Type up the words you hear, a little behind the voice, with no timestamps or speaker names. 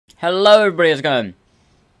Hello everybody, how's it going?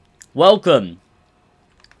 Welcome!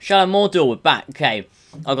 Shadow Mordor, we're back. Okay,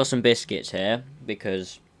 I've got some biscuits here,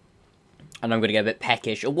 because I know I'm going to get a bit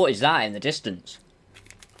peckish. Oh, what is that in the distance?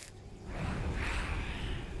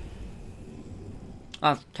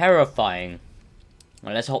 That's terrifying.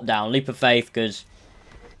 Right, let's hop down. Leap of faith, because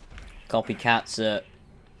copycats are...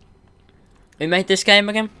 Who made this game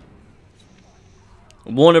again?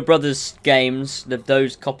 Warner Brothers games,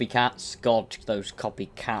 those copycats. God, those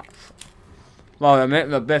copycats. Well, I make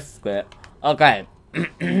the biscuit. Okay.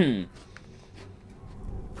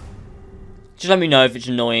 Just let me know if it's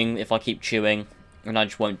annoying if I keep chewing, and I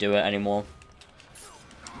just won't do it anymore.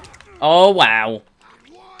 Oh, wow.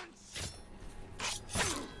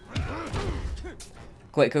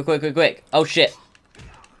 Quick, quick, quick, quick, quick. Oh, shit.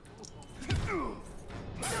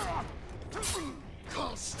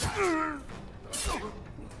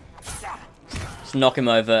 Let's knock him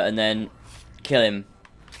over and then kill him.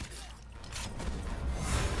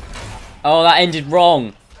 Oh, that ended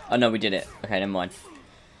wrong. Oh, no, we did it. Okay, never mind.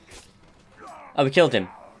 Oh, we killed him.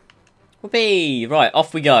 Whoopee! Right,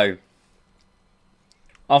 off we go.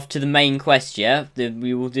 Off to the main quest, yeah?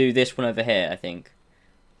 We will do this one over here, I think.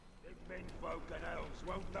 The men-folk and elves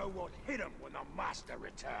won't know what hit them when the master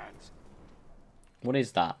returns. What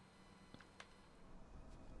is that?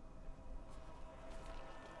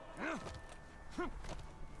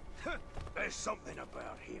 There's something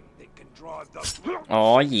about him that can drive the...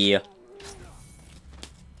 Oh, yeah.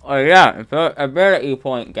 Oh, yeah. Ability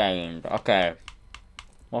point gained. Okay.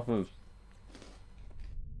 What was...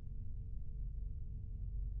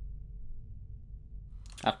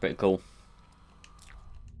 That's pretty cool.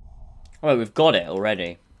 Oh, we've got it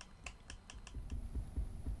already.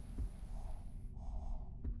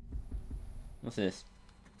 What's this?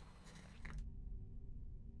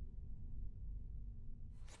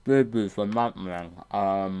 Speed boost for Mountain.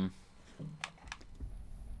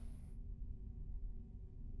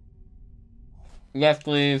 Yes,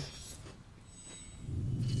 please.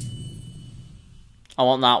 I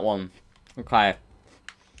want that one. Okay.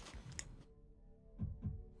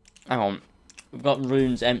 Hang on. We've got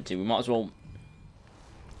runes empty. We might as well...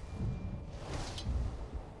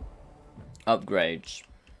 Upgrades.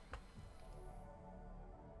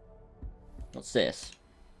 What's this?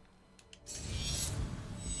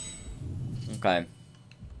 Okay.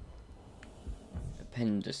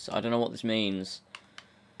 Appendix. I don't know what this means.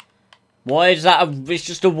 Why is that it's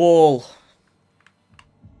just a wall?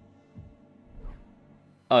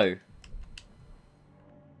 Oh.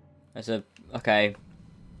 There's a... Okay.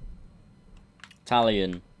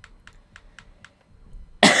 Italian.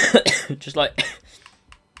 Just like...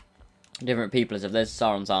 different people as if there's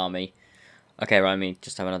Sauron's army. Okay, right, let me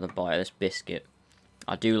just have another bite of this biscuit.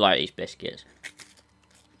 I do like these biscuits.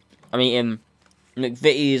 I'm eating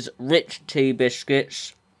McVitie's rich tea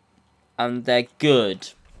biscuits. And they're good.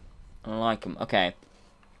 I like them. Okay.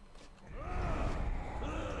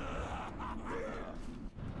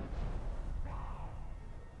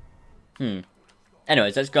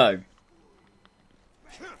 Anyways, let's go.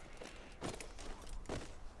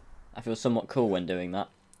 I feel somewhat cool when doing that.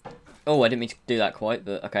 Oh, I didn't mean to do that quite,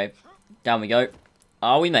 but okay. Down we go.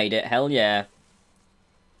 Oh, we made it. Hell yeah.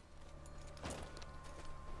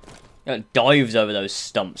 He like, dives over those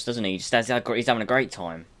stumps, doesn't he? He's having a great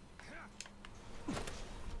time.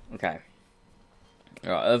 Okay.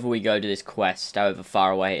 Alright, over we go to this quest, however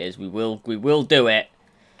far away it is. We will do it.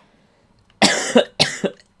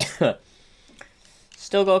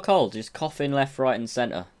 Still got a cold, just coughing left, right, and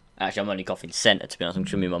centre. Actually, I'm only coughing centre, to be honest. I'm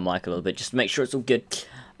trimming my mic a little bit, just to make sure it's all good.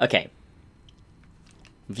 Okay.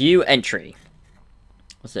 View entry.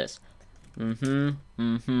 What's this? That's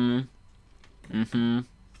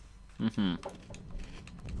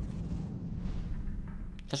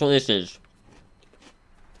what this is.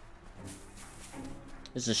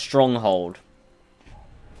 This is a stronghold.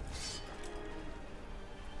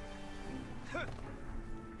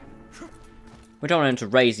 We don't want him to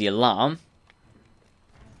raise the alarm.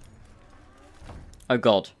 Oh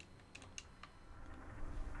god.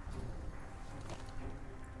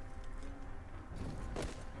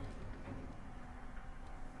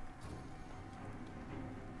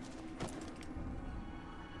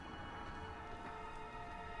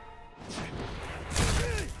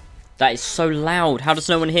 That is so loud. How does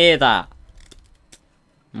no one hear that?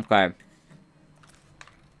 Okay.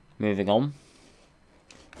 Moving on.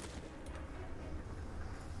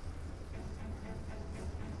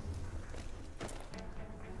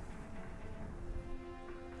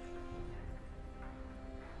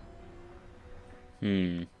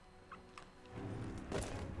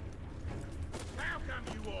 How come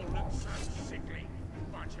you all look so sickly?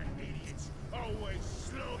 Bunch idiots, always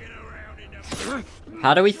slogging around in the...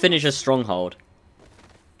 How do we finish a stronghold?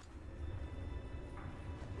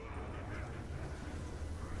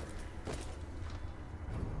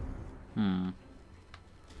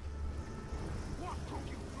 What took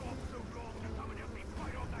you so long to come and help me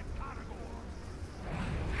fight off that carnivore?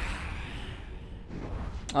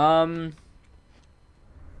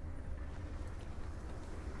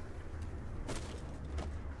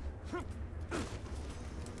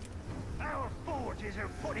 Our forges are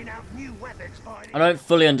putting out new weapons by the... I don't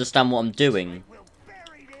fully understand what I'm doing. We'll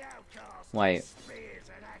bury the outcasts Wait. with spears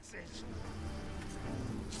and axes.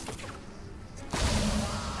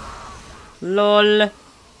 LOL.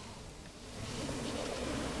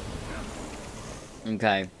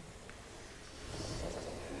 Okay.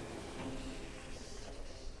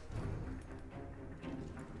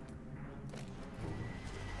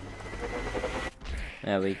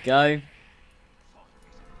 There we go.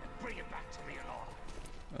 Bring it back to me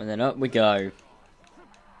alive. And then up we go.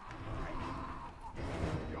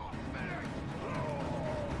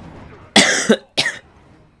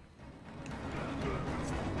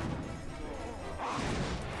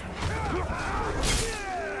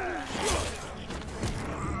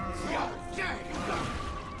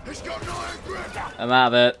 I'm out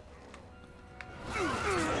of it.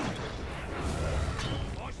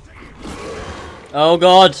 Oh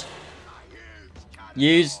god!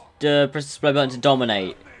 Use the press the display button to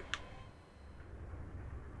dominate.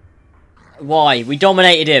 Why? We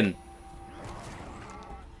dominated him!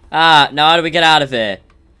 Ah, now how do we get out of here?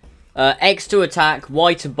 X to attack,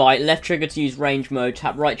 Y to bite, left trigger to use range mode,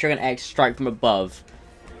 tap right trigger and X to strike from above.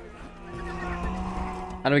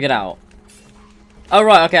 How do we get out? Oh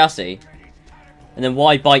right, okay, I see. And then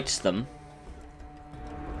Y bites them.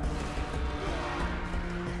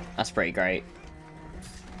 That's pretty great.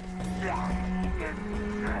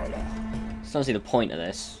 Still don't see the point of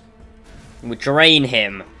this. We drain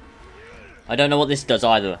him. I don't know what this does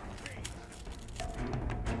either.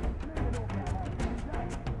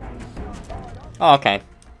 Oh, okay.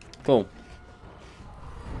 Cool.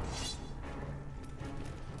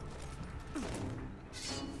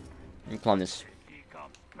 Let me climb this. If he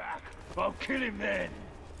comes back, I'll kill him then.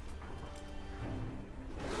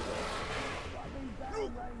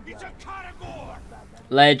 Look, it's a carnivore.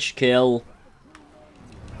 Ledge kill.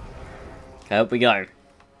 Okay, up we go.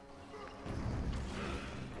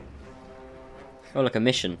 Oh, look, a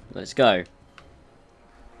mission. Let's go.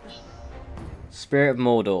 Spirit of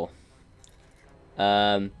Mordor.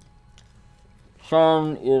 Blah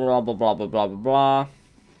blah blah blah blah blah blah.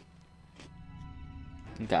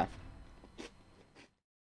 Okay.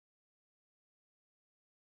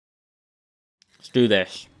 Let's do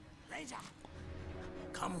this. Ranger,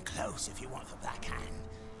 come close if you want the black hand.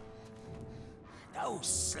 Those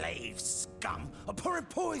slave scum are pouring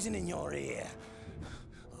poison in your ear.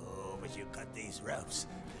 Oh, but you cut these ropes.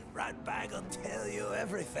 Ratbag will tell you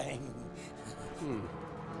everything.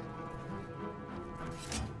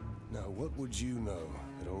 Now, what would you know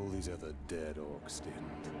that all these other dead orcs didn't?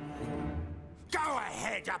 Go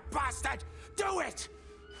ahead, you bastard! Do it!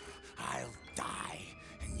 I'll die,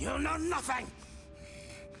 and you'll know nothing!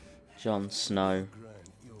 Jon Snow. Grant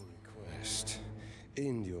your request.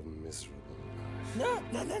 End your miserable life. No.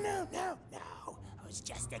 I was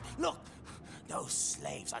just it. Look, those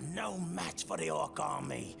slaves are no match for the orc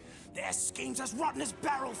army. Their schemes as rotten as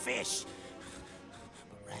barrel fish.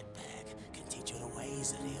 But Ratbag can teach you the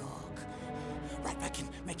ways of the orc. Ratbag can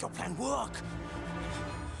make your plan work.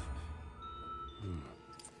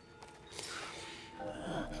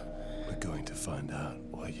 We're going to find out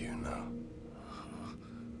what you know.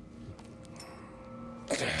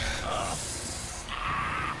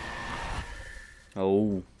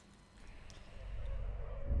 Oh.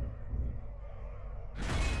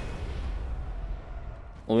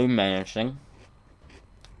 All menacing.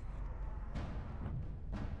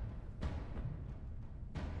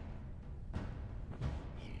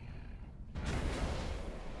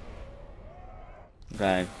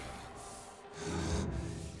 Okay.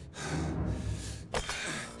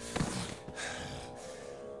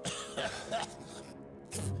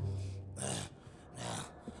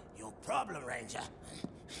 Your problem, Ranger,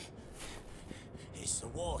 is the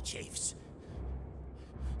war chiefs.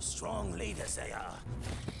 Strong leaders they are.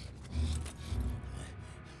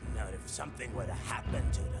 Now, if something were to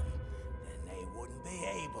happen to them, then they wouldn't be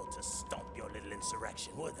able to stop your little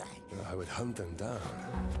insurrection, would they? I would hunt them down.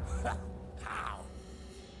 How?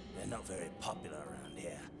 They're not very popular around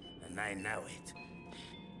here, and I know it.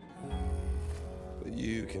 But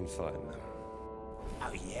you can find them.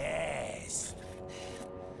 Oh, yes.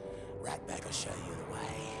 Ratbag will show you the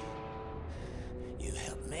way. You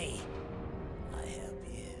help me, I help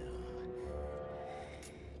you.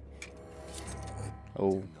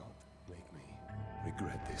 Oh. Do not make me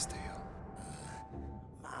regret this deal.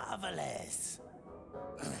 Marvelous.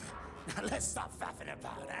 Now let's stop faffing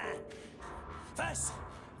about, huh? First, I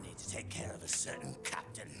need to take care of a certain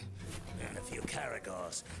captain and a few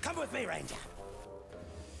caragors. Come with me, Ranger.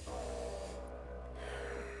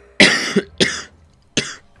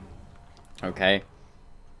 Okay.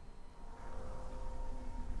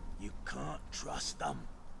 You can't trust them.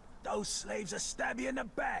 Those slaves will stab you in the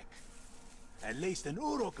back. At least an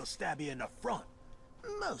Uruk will stab you in the front.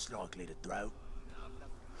 Most likely the throat.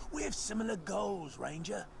 We have similar goals,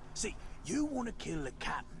 Ranger. See, you want to kill the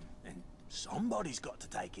captain, and somebody's got to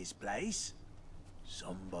take his place.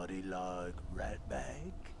 Somebody like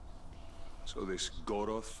Ratbag. So this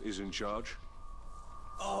Goroth is in charge?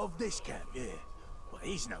 Of this camp, yeah. Well,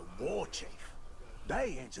 he's no war chief.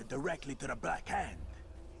 They answer directly to the Black Hand.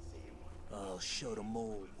 I'll show them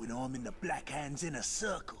all when I'm in the Black Hand's inner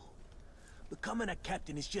circle. Becoming a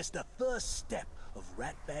captain is just the first step of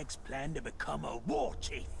Ratbag's plan to become a war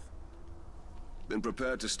chief. Then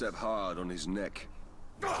prepare to step hard on his neck.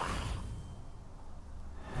 How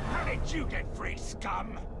did you get free,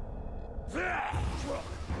 scum? Get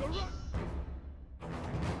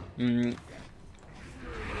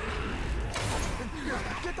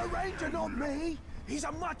the Ranger, not me! He's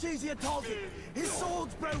a much easier target. His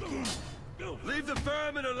sword's broken. Leave the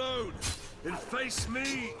vermin alone and face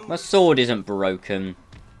me. My sword isn't broken.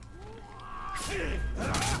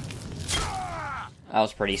 That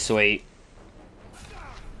was pretty sweet.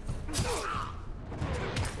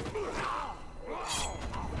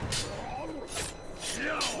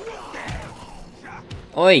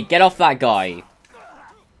 Oi, get off that guy.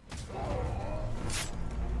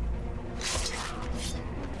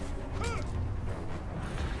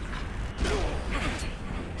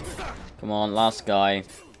 Come on, last guy.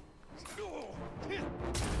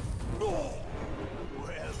 Well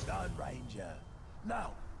done, Ranger.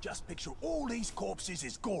 Now, just picture all these corpses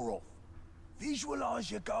as Goroth.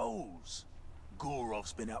 Visualize your goals.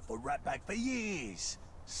 Goroth's been out for Ratbag for years.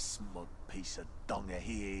 Smug piece of dung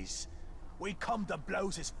he is. We come to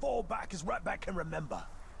blows as far back as Ratbag can remember.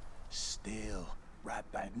 Still,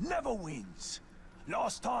 Ratbag never wins.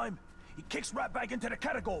 Last time, he kicks Ratbag into the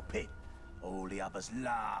Caragor pit. All the others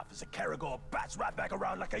laugh as the Caragor bats Ratbag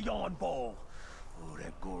around like a yarn ball. Oh,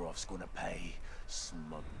 that Goroth's gonna pay.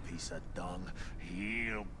 Smug piece of dung.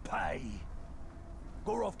 He'll pay.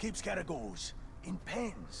 Goroth keeps Caragors in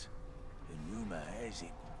pens. And rumor has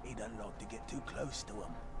it, he doesn't like to get too close to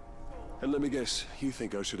them. And let me guess, you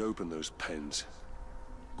think I should open those pens?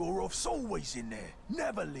 Goroth's always in there.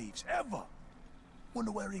 Never leaves, ever.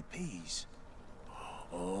 Wonder where he pees.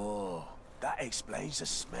 Oh, that explains the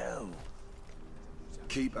smell.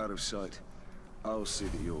 Keep out of sight. I'll see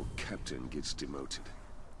that your captain gets demoted.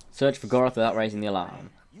 Search for Goroth without raising the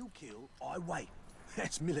alarm. You kill, I wait.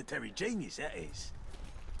 That's military genius, that is.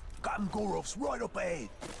 Captain Goroth's right up ahead.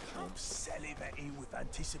 I'm salivating with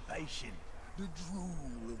anticipation. The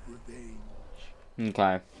drool of revenge.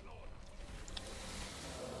 Okay.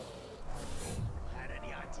 Had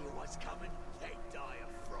any idea what's coming? They die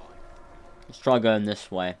of fright. Let's try going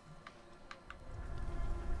this way.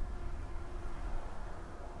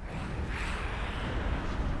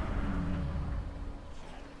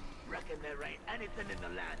 Reckon there ain't anything in the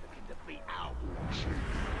land that can defeat our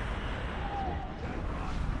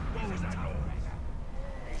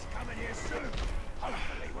He's coming here soon.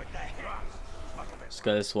 Hopefully with the heads. Let's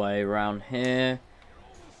go this way around here.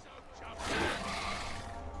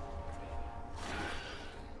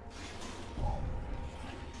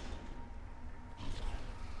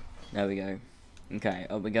 There we go. Okay,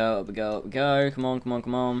 up we go, up we go, up we go. Come on, come on,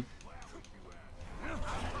 come on.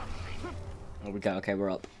 Up we go. Okay,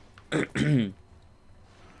 we're up.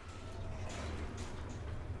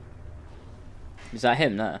 Is that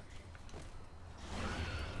him there?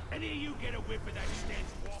 Any of you get a whip of that stench?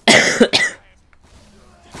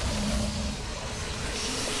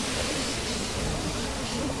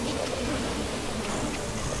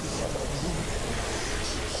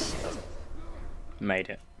 Made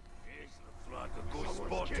it. This looks like a good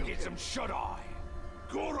spot to get some shut-eye.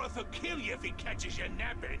 Goroth will kill you if he catches you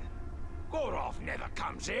napping. Goroth never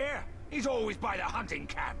comes here. He's always by the hunting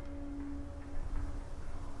camp.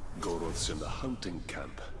 Goroth's in the hunting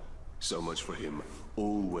camp. So much for him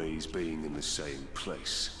always being in the same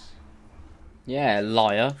place. Yeah,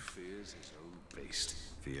 liar. Fears his own beast.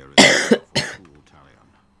 Fear is a powerful tool, Talion.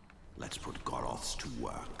 Let's put Goroths to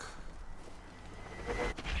work.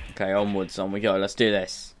 Okay, onwards, on we go. Let's do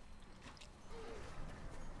this.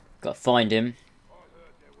 Gotta find him.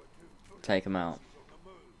 Take him out.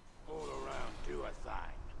 All around, do a thing.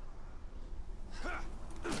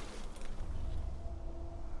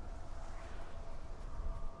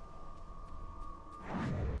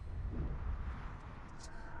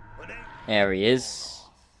 There he is.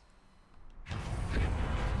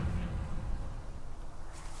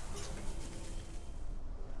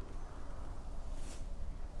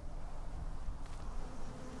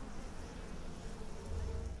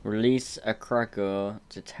 Release a cracker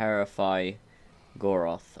to terrify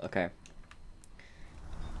Goroth. Okay.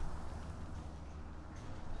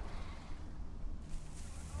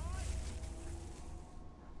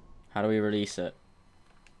 How do we release it?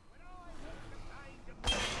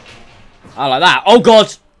 I like that. Oh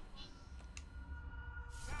god!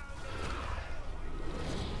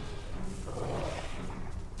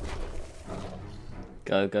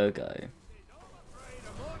 Go, go, go.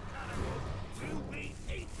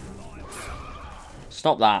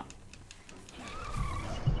 Stop that.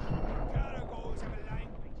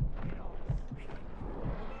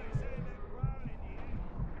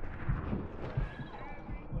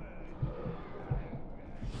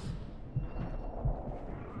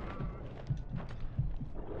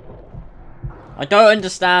 I don't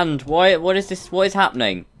understand. Why? What is this? What is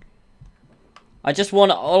happening? I just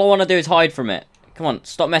want. All I want to do is hide from it. Come on,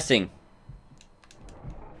 stop messing.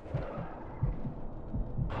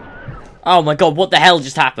 Oh my god, what the hell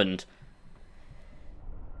just happened?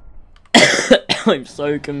 I'm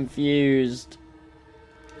so confused.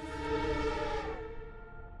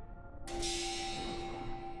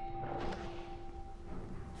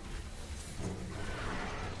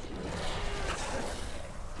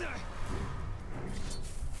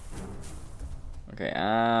 Okay,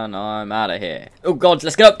 and I'm out of here. Oh god,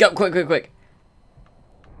 let's get up, go, quick, quick, quick.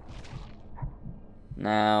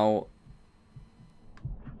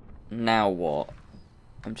 Now what?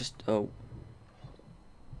 I'm just, oh.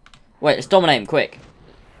 Wait, let's dominate him, quick.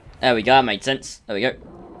 There we go, that made sense. There we go.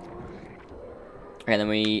 Okay, then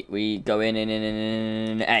we go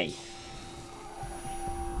in A.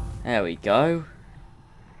 There we go.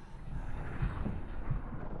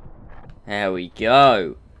 There we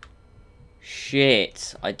go.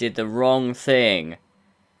 Shit, I did the wrong thing.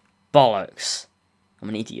 Bollocks. I'm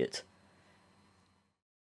an idiot.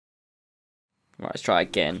 Right, let's try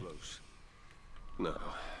again. Now,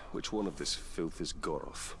 which one of this filth is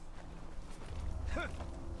Goroth?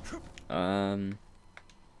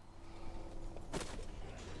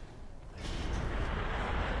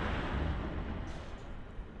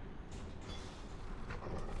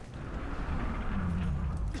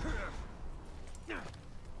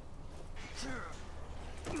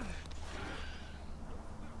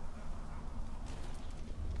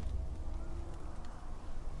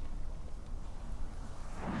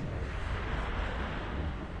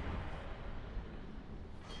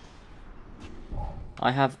 I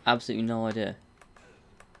have absolutely no idea.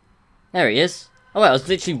 There he is. Oh wait, I was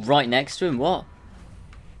literally right next to him, what?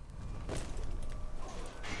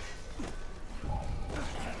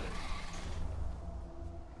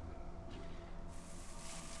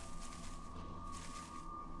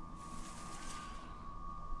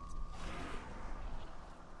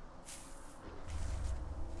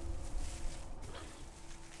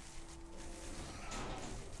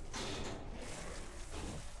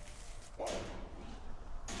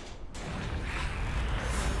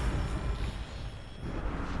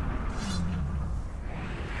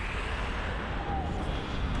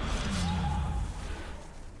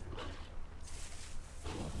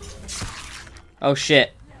 Oh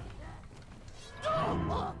shit.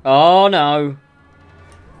 Oh no.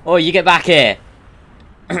 Oh, you get back here.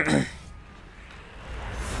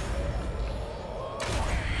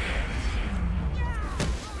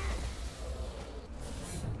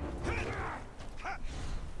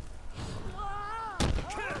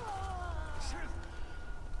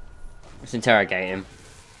 Let's interrogate him.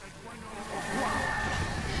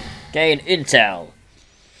 Gain intel.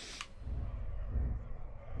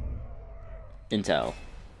 Intel.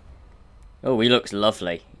 Oh, he looks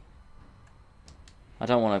lovely. I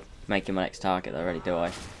don't want to make him my next target though, really, do I?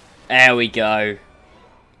 There we go.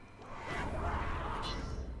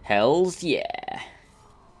 Hells yeah.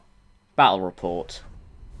 Battle report.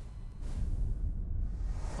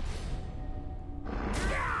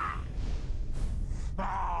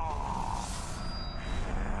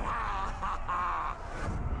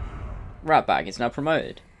 Ratbag is now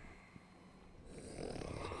promoted.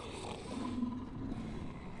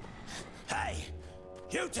 Hey,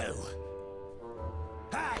 you two!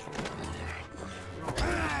 Hey!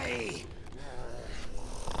 Hey!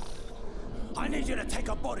 I need you to take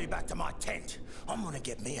a body back to my tent. I'm gonna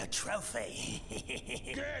get me a trophy.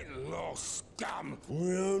 Get lost, scum!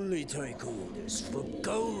 We only take orders for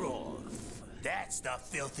Gorov. That's the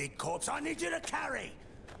filthy corpse I need you to carry.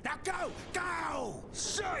 Now go! Go!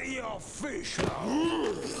 Set your fish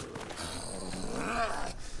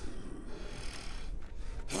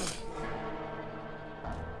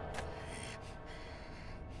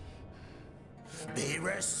Be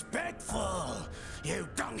respectful, you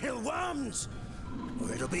dunghill worms!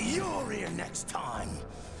 Or it'll be your ear next time.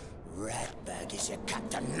 Ratbag is your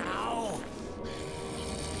captain now.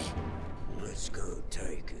 Let's go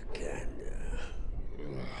take a gander.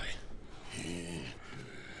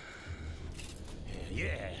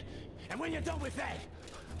 Yeah, and when you're done with that,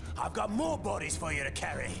 I've got more bodies for you to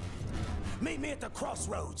carry. Meet me at the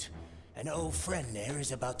crossroads. An old friend there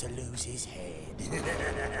is about to lose his head.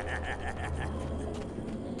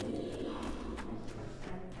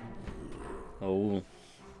 Oh.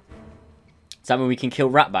 Does that mean we can kill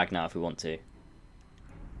Ratbag now if we want to?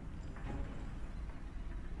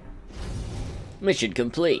 Mission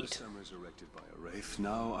complete. First I'm resurrected by a wraith,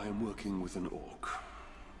 now I am working with an orc.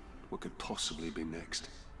 What could possibly be next?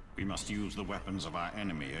 We must use the weapons of our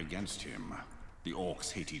enemy against him. The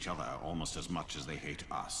orcs hate each other almost as much as they hate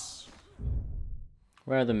us.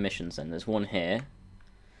 Where are the missions then? There's one here,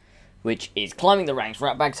 which is climbing the ranks.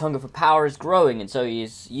 Ratbag's hunger for power is growing, and so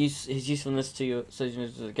his usefulness to you, so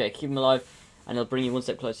you keep him alive, and he'll bring you one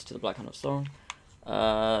step closer to the Black Hand of Sauron.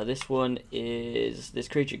 This one is this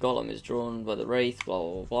creature golem is drawn by the wraith, blah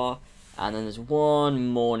blah blah, and then there's one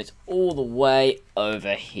more, and it's all the way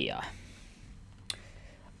over here.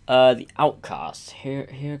 The outcasts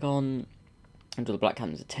here gone under the Black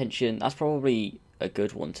Hand's attention. That's probably a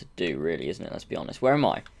good one to do, really, isn't it? Let's be honest. Where am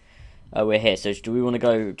I? We're here. So do we want to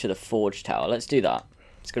go to the Forge Tower? Let's do that.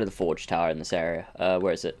 Let's go to the Forge Tower in this area.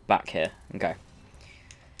 Where is it? Back here. Okay.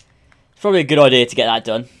 It's probably a good idea to get that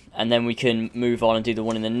done, and then we can move on and do the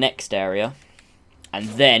one in the next area, and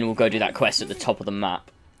then we'll go do that quest at the top of the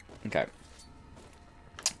map. Okay.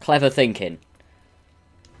 Clever thinking.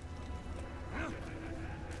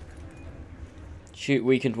 Shoot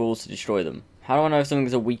weakened walls to destroy them. How do I know if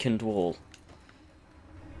something's a weakened wall?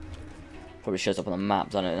 Probably shows up on the map,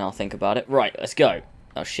 doesn't it? And I'll think about it. Right, let's go.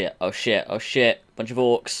 Oh shit, oh shit, oh shit. Bunch of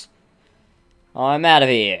orcs. I'm out of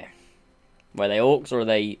here. Were they orcs or are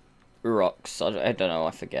they rocks? I don't know,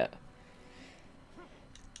 I forget.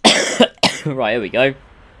 Right, here we go.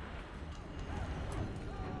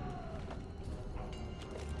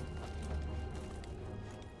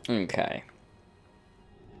 Okay.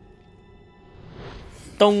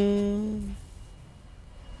 Dong.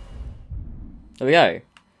 There we go.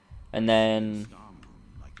 And then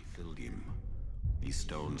Like Ithildium, these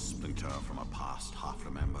stones splinter from a past half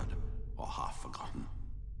remembered or half forgotten.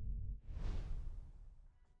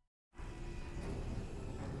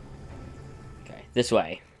 okay, this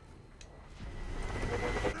way.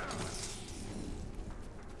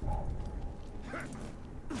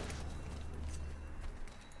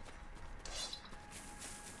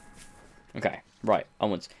 Okay, right,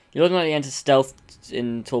 onwards. You automatically enter stealth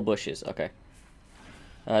in tall bushes. Okay.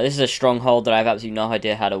 This is a stronghold that I have absolutely no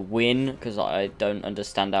idea how to win, because I don't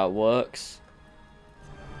understand how it works.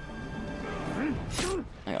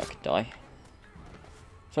 I could die.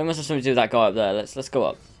 So I must have something to do with that guy up there. Let's go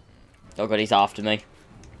up. Oh god, he's after me.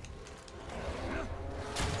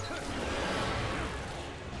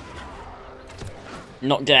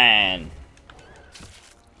 Knocked down.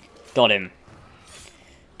 Got him.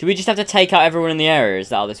 Do we just have to take out everyone in the area? Is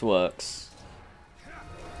that how this works?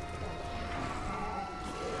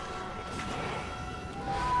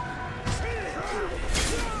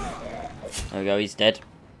 There we go, he's dead.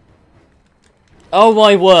 Oh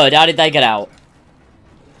my word, how did they get out?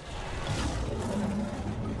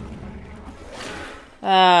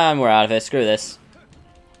 And we're out of here, screw this.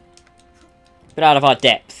 Bit out of our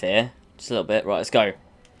depth here. Just a little bit, right, let's go.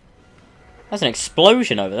 That's an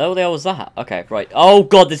explosion over there, what the hell was that? Okay, right. Oh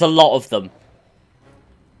god, there's a lot of them.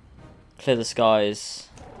 Clear the skies.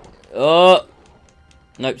 Oh!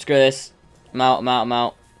 Nope, screw this. I'm out, I'm out, I'm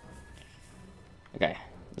out. Okay,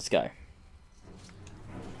 let's go.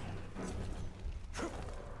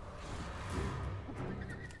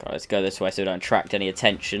 God, let's go this way so we don't attract any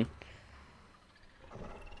attention.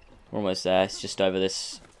 We're almost there. It's just over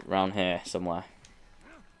this, round here somewhere.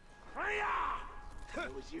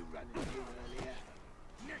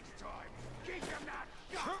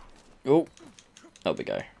 Oh, there we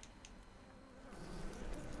go.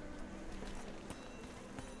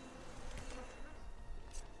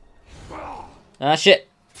 Ah, shit.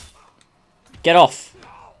 Get off.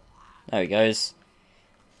 There he goes.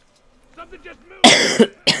 The Something just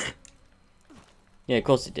moved. Yeah, of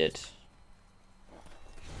course it did.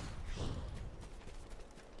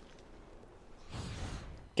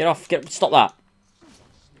 Get off, stop that.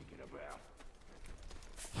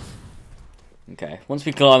 Okay, once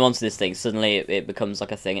we climb onto this thing, suddenly it becomes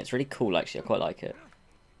like a thing. It's really cool, actually. I quite like it.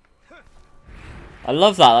 I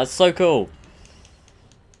love that. That's so cool.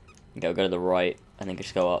 Okay, we'll go to the right, and then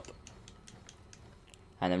just go up.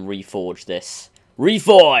 And then reforge this.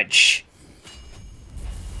 Reforge!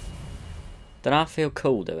 Don't I feel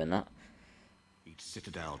cool doing that? Each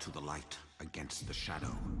citadel to the light against the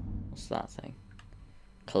shadow. What's that thing?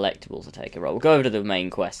 Collectibles to take a roll. We'll go over to the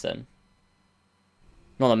main quest then.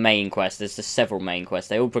 Not the main quest, there's just several main quests.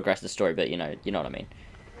 They all progress the story, but you know what I mean.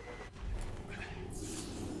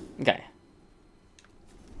 Okay.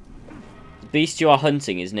 The beast you are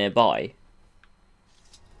hunting is nearby.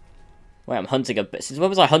 Wait, I'm hunting a... Since when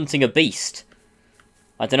was I hunting a beast?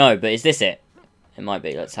 I don't know, but is this it? It might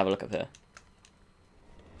be. Let's have a look up here.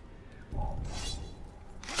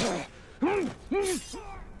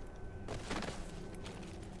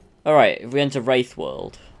 Alright, if we enter Wraith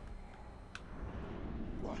World.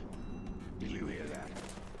 Did you hear that?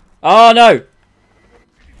 Oh no!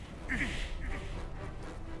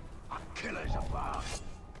 Killers above.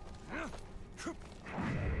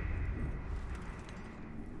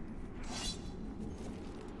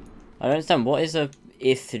 I don't understand. What is a...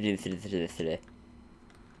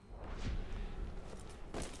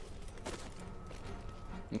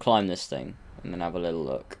 And climb this thing, and then have a little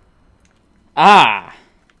look. Ah!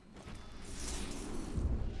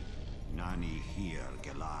 Nani here,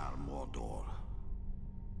 Gelar Mordor.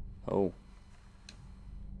 Oh.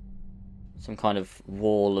 Some kind of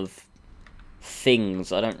wall of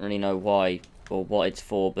things. I don't really know why or what it's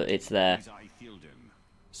for, but it's there. These are Ithilden,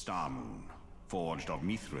 Star Moon, forged of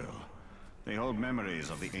Mithril. They hold memories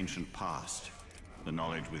of the ancient past. The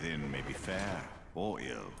knowledge within may be fair or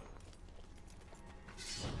ill.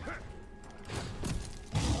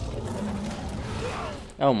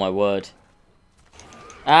 Oh my word.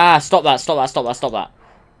 Ah, stop that, stop that, stop that, stop that.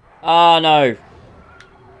 Ah, no.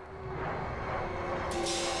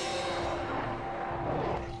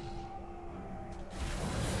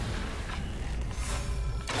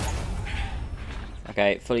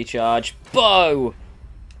 Okay, fully charged. Bow!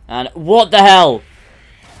 And what the hell?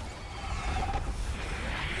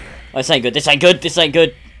 Oh, this ain't good, this ain't good, this ain't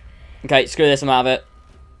good. Okay, screw this, I'm out of it.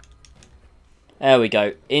 There we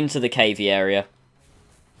go, into the cavey area.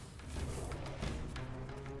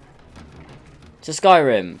 To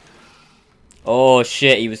Skyrim. Oh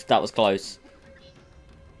shit, that was close.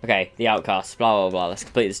 Okay, the outcast, blah blah blah. Let's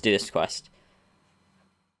complete do this quest.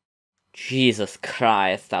 Jesus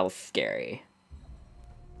Christ, that was scary.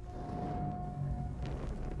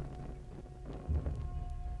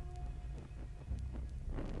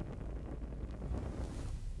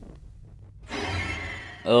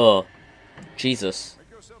 Oh, Jesus.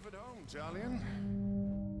 Make yourself at home, Talion.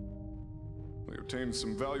 We obtained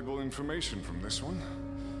some valuable information from this one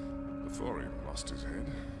before he lost his head.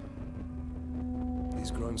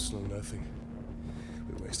 These grunts know nothing.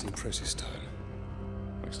 We're wasting precious time.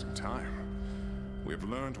 Wasting time. We have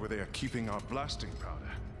learned where they are keeping our blasting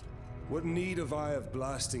powder. What need have I of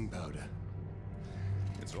blasting powder?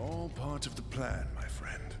 It's all part of the plan, my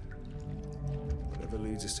friend. Whatever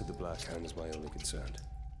leads us to the Black Hand is my only concern.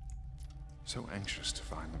 So anxious to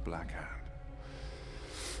find the Black Hand.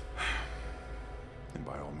 And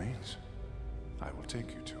by all means, I will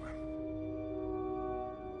take you to him.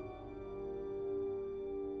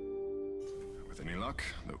 With any luck,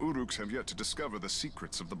 the Uruks have yet to discover the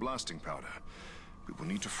secrets of the blasting powder. We will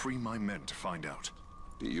need to free my men to find out.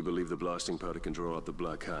 Do you believe the blasting powder can draw out the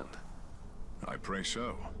Black Hand? I pray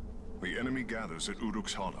so. The enemy gathers at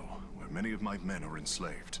Uruk's Hollow, where many of my men are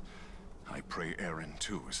enslaved. I pray Eren,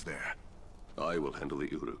 too, is there. I will handle the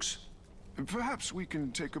Uruks. Perhaps we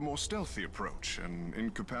can take a more stealthy approach and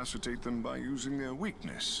incapacitate them by using their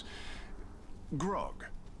weakness. Grog.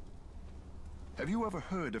 Have you ever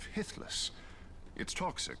heard of Hithless? It's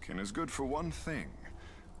toxic and is good for one thing.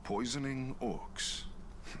 Poisoning orcs.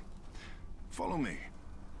 Follow me.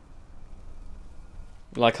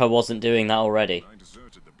 Like I wasn't doing that already. When I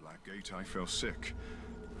deserted the Black Gate, I fell sick.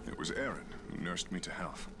 It was Eren who nursed me to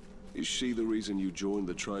health. Is she the reason you joined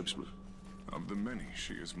the tribesmen? Of the many,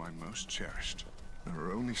 she is my most cherished. There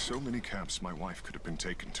are only so many camps my wife could have been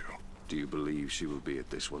taken to. Do you believe she will be at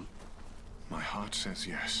this one? My heart says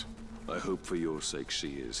yes. I hope for your sake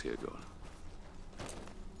she is here gone.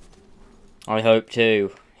 I hope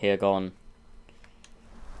too. Here gone.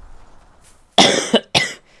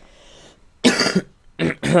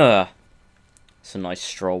 It's a nice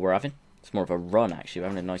stroll we're having. It's It's more of a run, actually. We're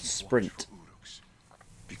having a nice sprint.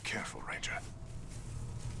 Be careful, Ranger.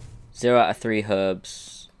 0 out of 3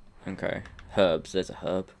 herbs. Okay. Herbs. There's a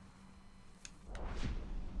herb.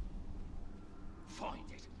 Find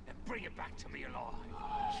it and bring it back to me alive.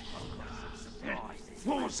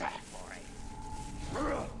 What was that?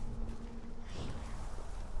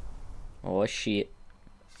 Oh, shit.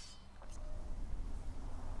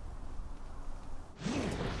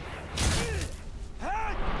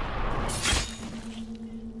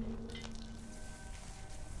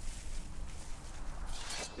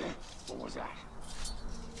 What was that?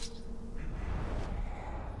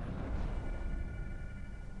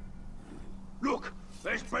 Look,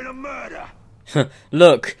 there's been a murder.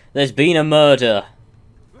 Look, there's been a murder.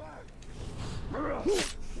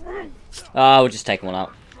 Ah, we'll just take one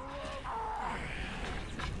out.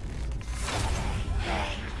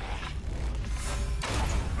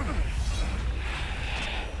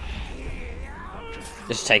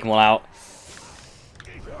 Just take them all out.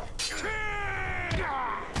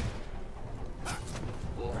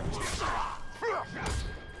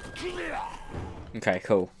 Okay,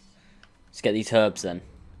 cool. Let's get these herbs then.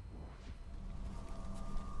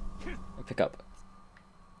 I'll pick up.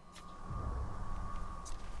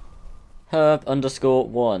 Herb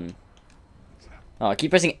 _1. Oh, I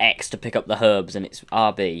keep pressing X to pick up the herbs and it's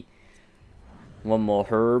RB. One more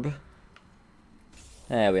herb.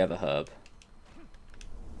 There we have a herb.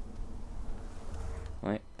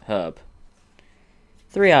 Right, herb.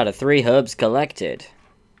 3 out of 3 herbs collected.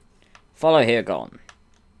 Follow here, gone.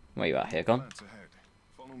 Where you at, here, gone? That's ahead.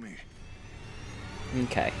 Follow me.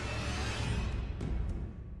 Okay.